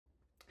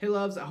Hey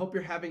loves, I hope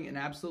you're having an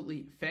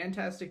absolutely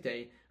fantastic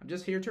day. I'm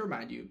just here to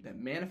remind you that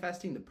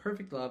manifesting the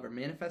perfect love or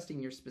manifesting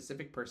your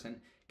specific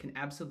person can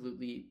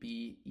absolutely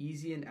be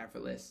easy and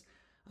effortless.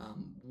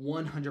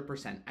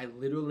 100%. I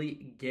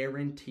literally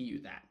guarantee you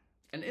that.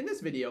 And in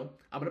this video,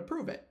 I'm going to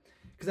prove it.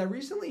 Because I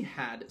recently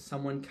had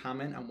someone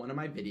comment on one of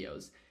my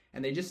videos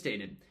and they just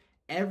stated,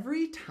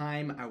 every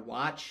time I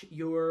watch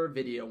your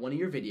video, one of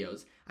your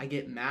videos, I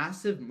get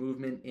massive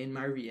movement in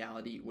my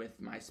reality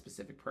with my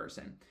specific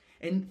person.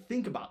 And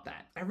think about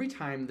that. Every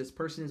time this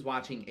person is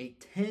watching a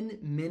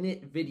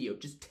 10-minute video,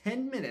 just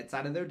 10 minutes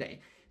out of their day,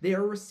 they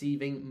are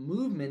receiving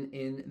movement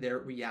in their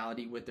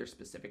reality with their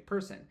specific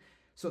person.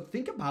 So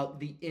think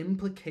about the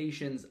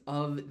implications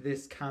of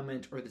this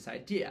comment or this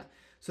idea.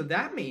 So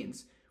that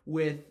means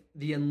with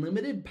the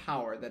unlimited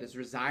power that is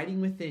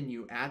residing within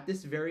you at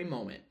this very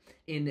moment,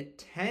 in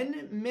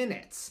 10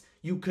 minutes,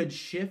 you could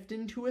shift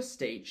into a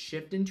state,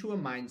 shift into a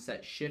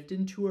mindset, shift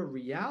into a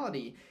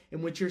reality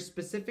in which your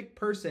specific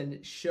person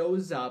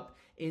shows up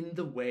in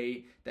the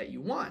way that you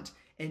want.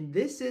 And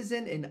this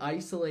isn't an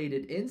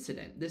isolated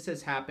incident. This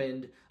has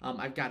happened.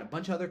 I've got a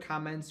bunch of other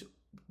comments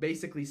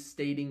basically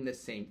stating the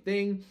same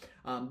thing.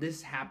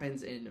 This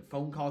happens in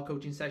phone call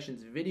coaching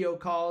sessions, video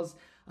calls,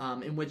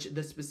 in which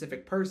the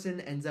specific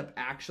person ends up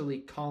actually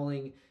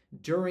calling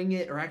during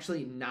it or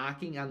actually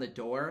knocking on the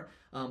door.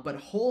 But a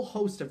whole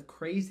host of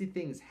crazy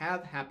things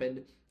have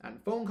happened on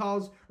phone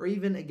calls or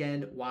even,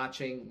 again,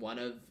 watching one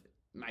of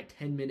my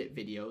 10-minute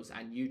videos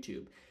on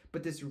YouTube.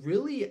 But this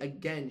really,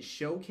 again,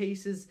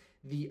 showcases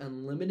the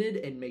unlimited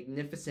and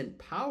magnificent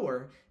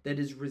power that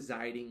is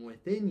residing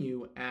within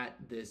you at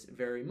this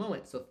very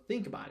moment. So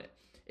think about it.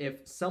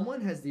 If someone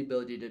has the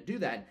ability to do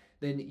that,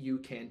 then you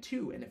can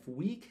too. And if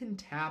we can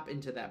tap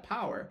into that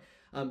power,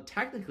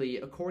 technically,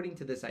 according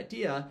to this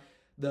idea,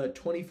 the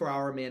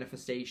 24-hour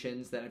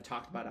manifestations that I've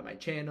talked about on my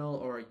channel,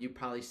 or you've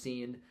probably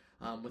seen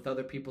with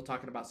other people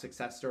talking about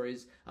success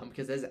stories,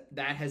 because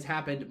that has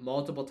happened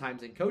multiple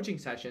times in coaching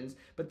sessions.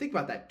 But think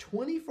about that.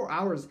 24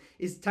 hours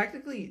is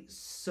technically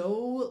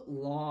so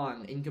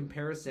long in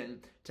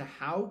comparison to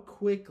how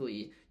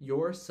quickly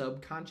your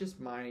subconscious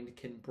mind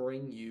can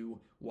bring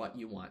you what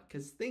you want.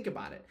 Because think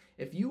about it.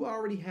 If you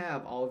already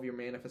have all of your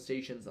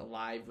manifestations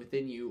alive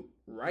within you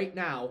right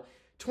now,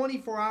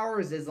 24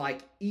 hours is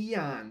like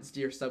eons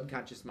to your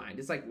subconscious mind.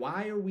 It's like,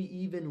 why are we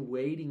even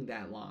waiting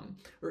that long?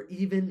 Or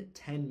even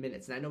 10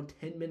 minutes. And I know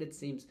 10 minutes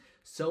seems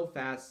so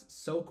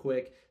fast, so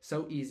quick,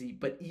 so easy,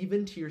 but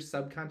even to your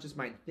subconscious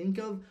mind, think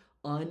of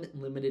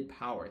unlimited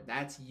power.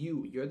 That's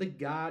you. You're the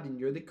God and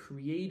you're the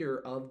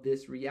creator of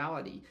this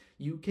reality.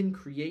 You can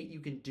create,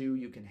 you can do,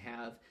 you can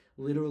have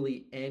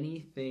literally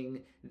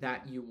anything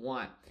that you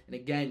want. And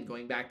again,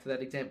 going back to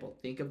that example,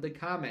 think of the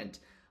comment.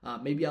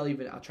 Maybe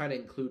I'll try to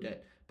include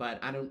it, but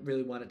I don't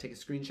really want to take a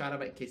screenshot of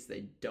it in case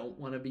they don't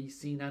want to be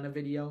seen on a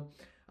video.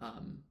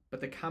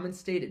 But the comment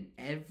stated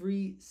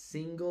every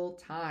single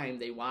time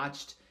they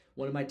watched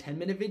one of my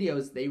 10-minute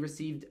videos, they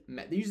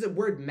used the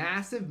word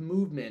massive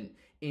movement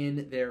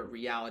in their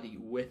reality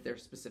with their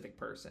specific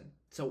person.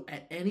 So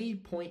at any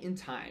point in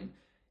time,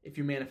 if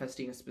you're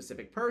manifesting a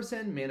specific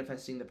person,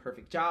 manifesting the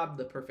perfect job,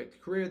 the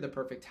perfect career, the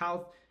perfect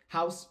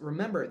house,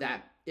 remember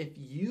that if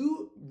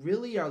you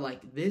really are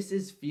like, this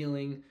is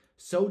feeling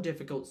so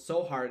difficult,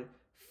 so hard,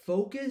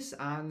 focus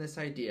on this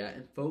idea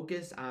and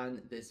focus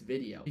on this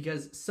video,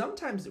 because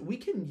sometimes we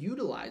can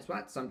utilize, well,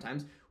 not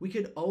sometimes, we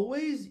could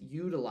always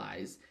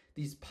utilize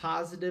these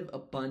positive,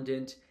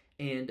 abundant,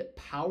 and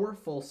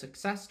powerful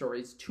success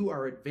stories to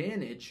our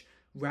advantage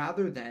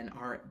rather than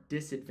our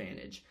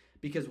disadvantage.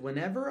 Because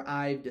whenever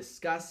I've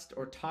discussed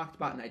or talked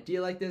about an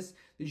idea like this,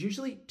 there's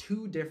usually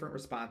two different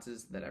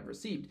responses that I've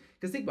received.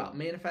 Because think about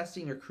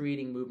manifesting or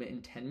creating movement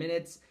in 10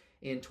 minutes,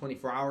 in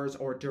 24 hours,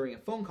 or during a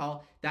phone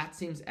call, that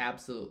seems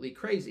absolutely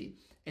crazy.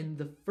 And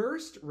the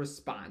first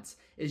response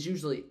is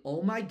usually,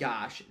 oh my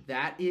gosh,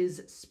 that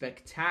is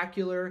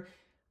spectacular.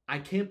 I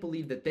can't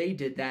believe that they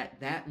did that.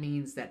 That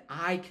means that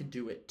I could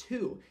do it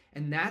too.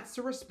 And that's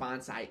the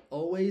response I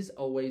always,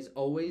 always,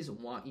 always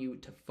want you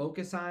to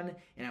focus on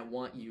and I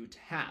want you to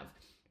have.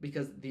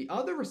 Because the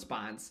other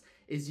response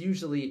is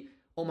usually,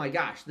 oh my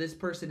gosh, this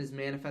person is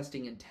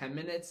manifesting in 10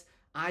 minutes.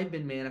 I've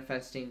been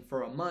manifesting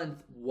for a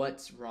month.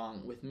 What's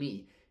wrong with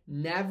me?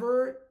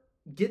 Never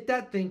get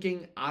that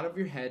thinking out of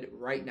your head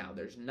right now.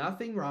 There's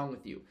nothing wrong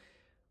with you.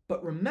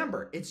 But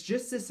remember, it's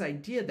just this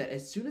idea that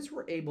as soon as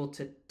we're able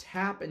to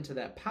tap into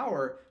that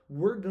power,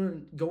 we're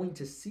going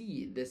to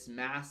see this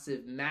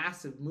massive,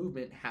 massive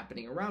movement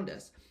happening around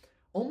us.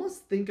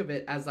 Almost think of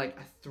it as like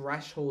a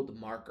threshold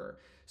marker.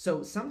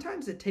 So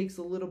sometimes it takes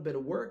a little bit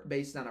of work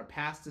based on our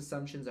past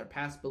assumptions, our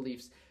past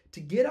beliefs, to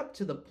get up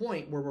to the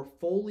point where we're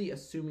fully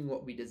assuming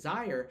what we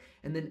desire.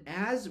 And then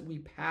as we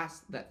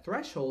pass that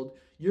threshold,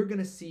 you're going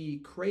to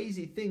see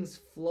crazy things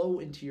flow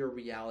into your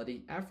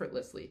reality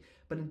effortlessly.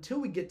 But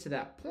until we get to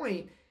that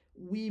point,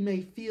 we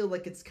may feel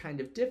like it's kind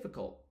of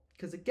difficult.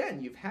 Because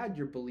again, you've had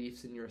your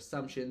beliefs and your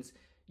assumptions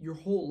your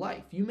whole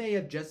life. You may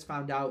have just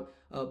found out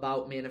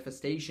about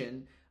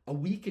manifestation a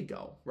week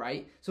ago,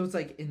 right? So it's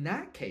like in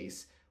that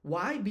case,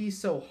 Why be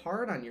so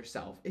hard on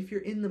yourself if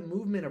you're in the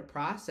movement or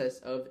process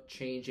of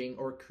changing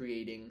or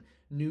creating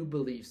new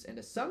beliefs and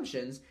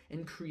assumptions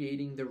and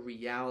creating the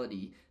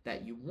reality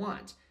that you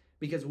want?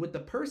 Because with the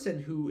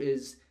person who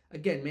is,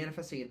 again,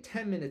 manifesting in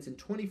 10 minutes and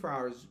 24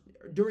 hours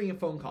during a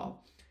phone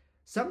call,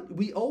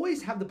 we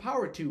always have the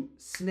power to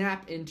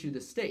snap into the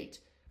state.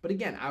 But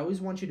again, I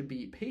always want you to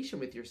be patient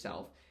with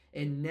yourself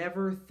and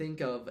never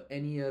think of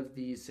any of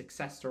these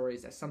success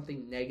stories as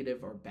something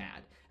negative or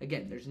bad.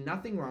 Again, there's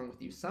nothing wrong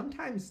with you.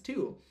 Sometimes,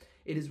 too,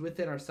 it is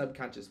within our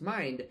subconscious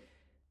mind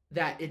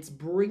that it's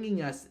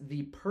bringing us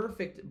the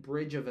perfect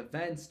bridge of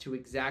events to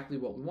exactly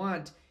what we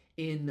want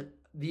in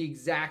the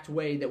exact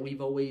way that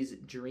we've always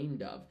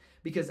dreamed of.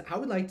 Because I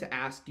would like to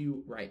ask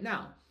you right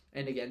now,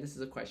 and again, this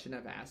is a question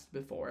I've asked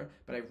before,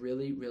 but I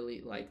really, really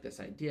like this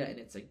idea, and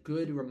it's a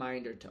good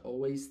reminder to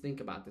always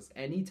think about this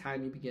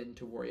anytime you begin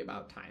to worry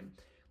about time.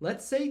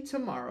 Let's say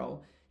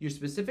tomorrow, your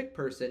specific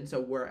person,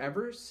 so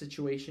wherever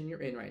situation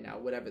you're in right now,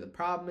 whatever the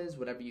problem is,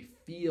 whatever you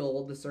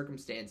feel the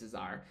circumstances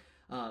are,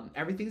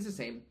 everything's the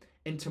same.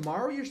 And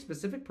tomorrow, your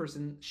specific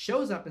person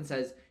shows up and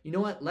says, you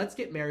know what, let's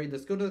get married.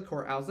 Let's go to the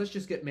courthouse. Let's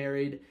just get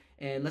married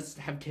and let's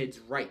have kids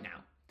right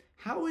now.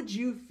 How would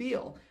you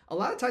feel? A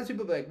lot of times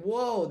people be like,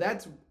 whoa,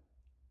 that's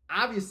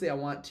obviously I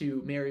want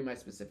to marry my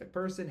specific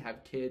person,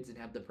 have kids, and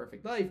have the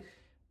perfect life.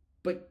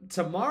 But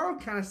tomorrow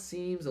kind of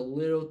seems a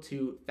little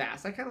too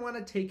fast. I kind of want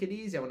to take it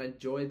easy. I want to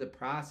enjoy the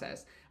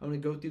process. I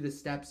want to go through the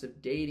steps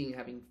of dating,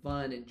 having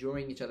fun,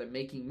 enjoying each other,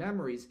 making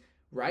memories,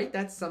 right?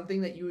 That's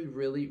something that you would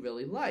really,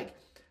 really like.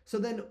 So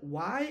then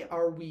why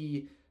are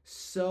we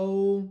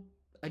so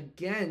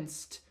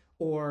against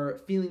or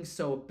feeling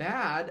so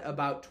bad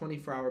about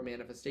 24-hour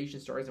manifestation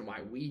stories and why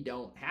we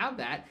don't have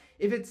that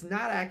if it's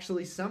not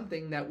actually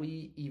something that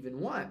we even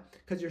want?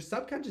 Because your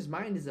subconscious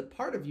mind is a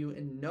part of you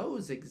and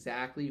knows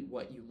exactly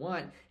what you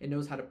want and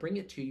knows how to bring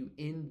it to you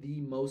in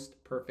the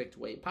most perfect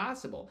way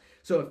possible.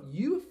 So if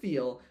you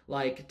feel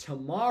like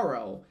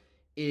tomorrow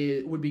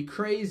it would be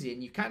crazy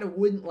and you kind of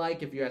wouldn't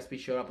like if your SP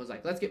showed up and was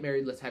like, let's get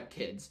married, let's have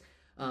kids,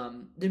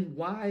 then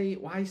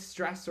why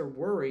stress or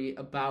worry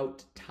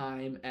about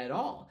time at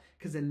all?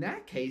 Because in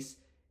that case,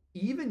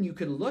 even you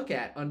could look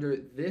at, under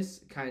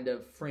this kind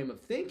of frame of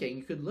thinking,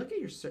 you could look at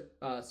your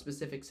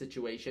specific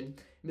situation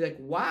and be like,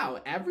 wow,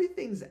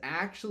 everything's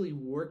actually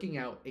working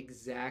out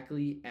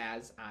exactly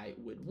as I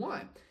would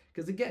want.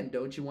 Because again,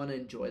 don't you want to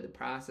enjoy the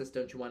process?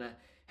 Don't you want to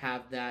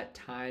have that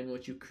time in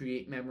which you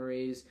create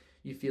memories,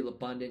 you feel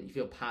abundant, you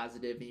feel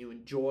positive, and you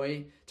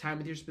enjoy time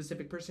with your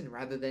specific person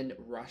rather than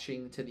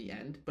rushing to the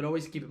end? But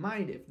always keep in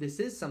mind, if this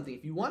is something,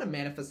 if you want to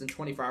manifest in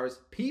 24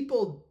 hours,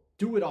 people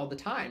do it all the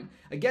time.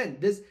 Again,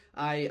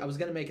 I was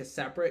going to make a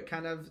separate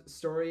kind of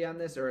story on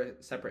this, or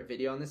a separate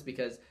video on this,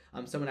 because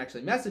someone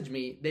actually messaged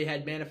me. They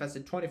had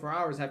manifested 24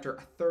 hours after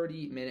a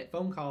 30-minute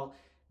phone call.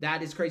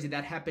 That is crazy.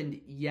 That happened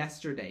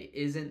yesterday.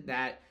 Isn't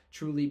that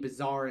truly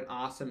bizarre and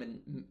awesome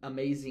and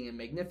amazing and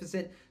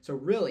magnificent? So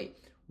really,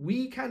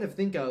 we kind of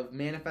think of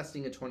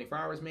manifesting in 24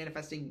 hours,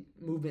 manifesting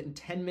movement in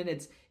 10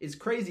 minutes is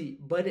crazy,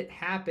 but it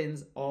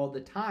happens all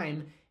the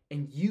time.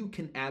 And you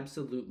can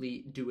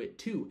absolutely do it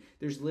too.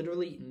 There's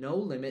literally no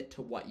limit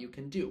to what you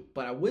can do.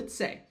 But I would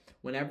say,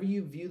 whenever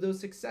you view those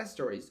success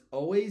stories,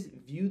 always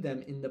view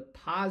them in the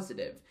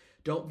positive.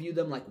 Don't view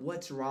them like,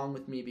 what's wrong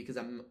with me because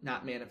I'm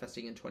not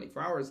manifesting in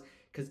 24 hours?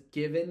 Because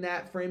given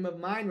that frame of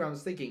mind where I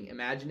was thinking,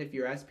 imagine if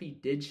your SP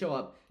did show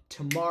up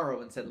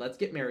tomorrow and said, let's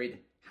get married,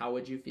 how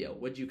would you feel?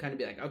 Would you kind of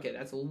be like, okay,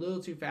 that's a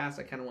little too fast.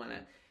 I kind of want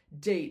to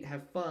date,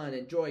 have fun,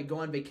 enjoy, go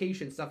on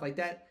vacation, stuff like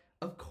that?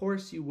 Of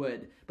course you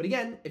would. But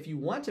again, if you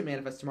want to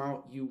manifest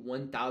tomorrow, you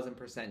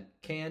 1000%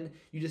 can.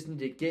 You just need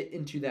to get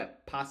into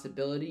that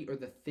possibility or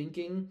the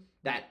thinking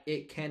that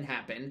it can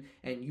happen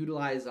and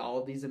utilize all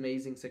of these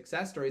amazing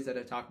success stories that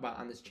I talk about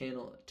on this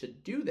channel to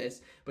do this.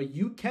 But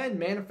you can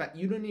manifest.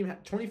 You don't even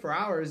have 24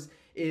 hours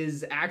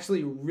is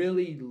actually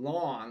really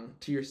long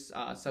to your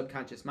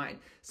subconscious mind.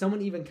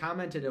 Someone even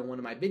commented on one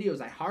of my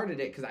videos. I hearted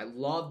it because I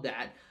love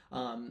that.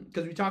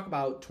 Because we talk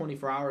about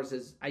 24 hours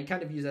as, I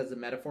kind of use it as a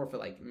metaphor for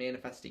like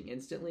manifesting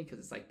instantly because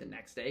it's like the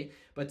next day.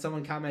 But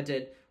someone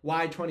commented,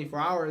 why 24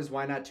 hours?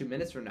 Why not 2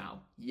 minutes from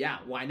now? Yeah,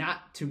 why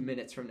not 2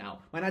 minutes from now?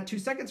 Why not 2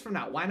 seconds from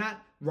now? Why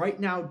not right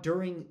now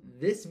during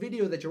this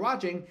video that you're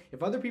watching?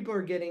 If other people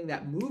are getting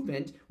that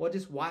movement while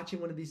just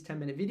watching one of these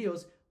 10-minute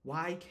videos,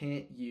 why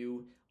can't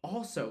you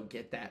also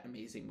get that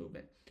amazing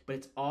movement? But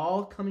it's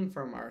all coming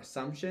from our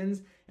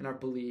assumptions and our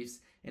beliefs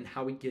and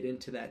how we get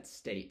into that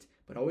state.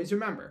 But always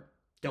remember,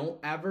 don't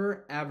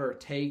ever, ever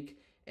take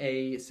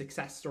a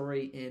success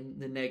story in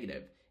the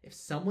negative. If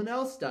someone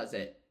else does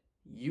it,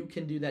 you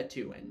can do that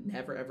too, and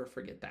never, ever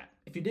forget that.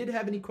 If you did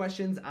have any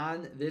questions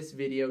on this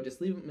video, just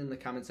leave them in the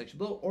comment section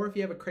below, or if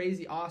you have a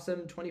crazy,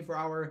 awesome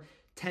 24-hour,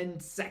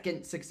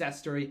 10-second success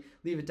story,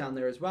 leave it down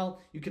there as well.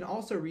 You can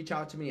also reach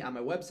out to me on my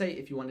website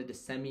if you wanted to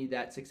send me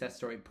that success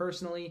story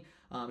personally,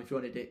 if you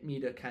wanted me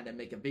to kind of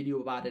make a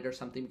video about it or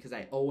something, because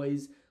I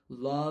always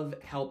love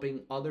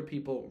helping other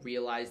people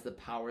realize the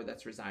power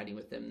that's residing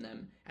within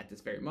them at this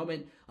very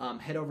moment.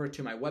 Head over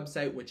to my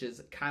website, which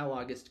is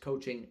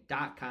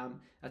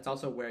kyleaugustcoaching.com. That's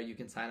also where you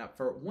can sign up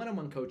for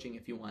one-on-one coaching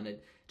if you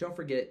wanted. Don't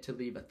forget to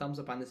leave a thumbs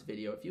up on this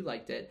video if you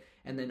liked it,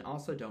 and then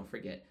also don't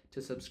forget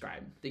to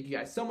subscribe. Thank you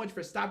guys so much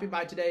for stopping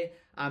by today.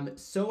 I'm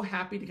so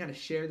happy to kind of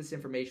share this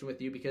information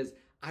with you because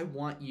I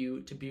want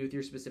you to be with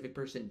your specific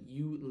person.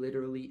 You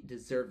literally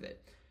deserve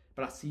it.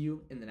 But I'll see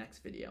you in the next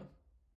video.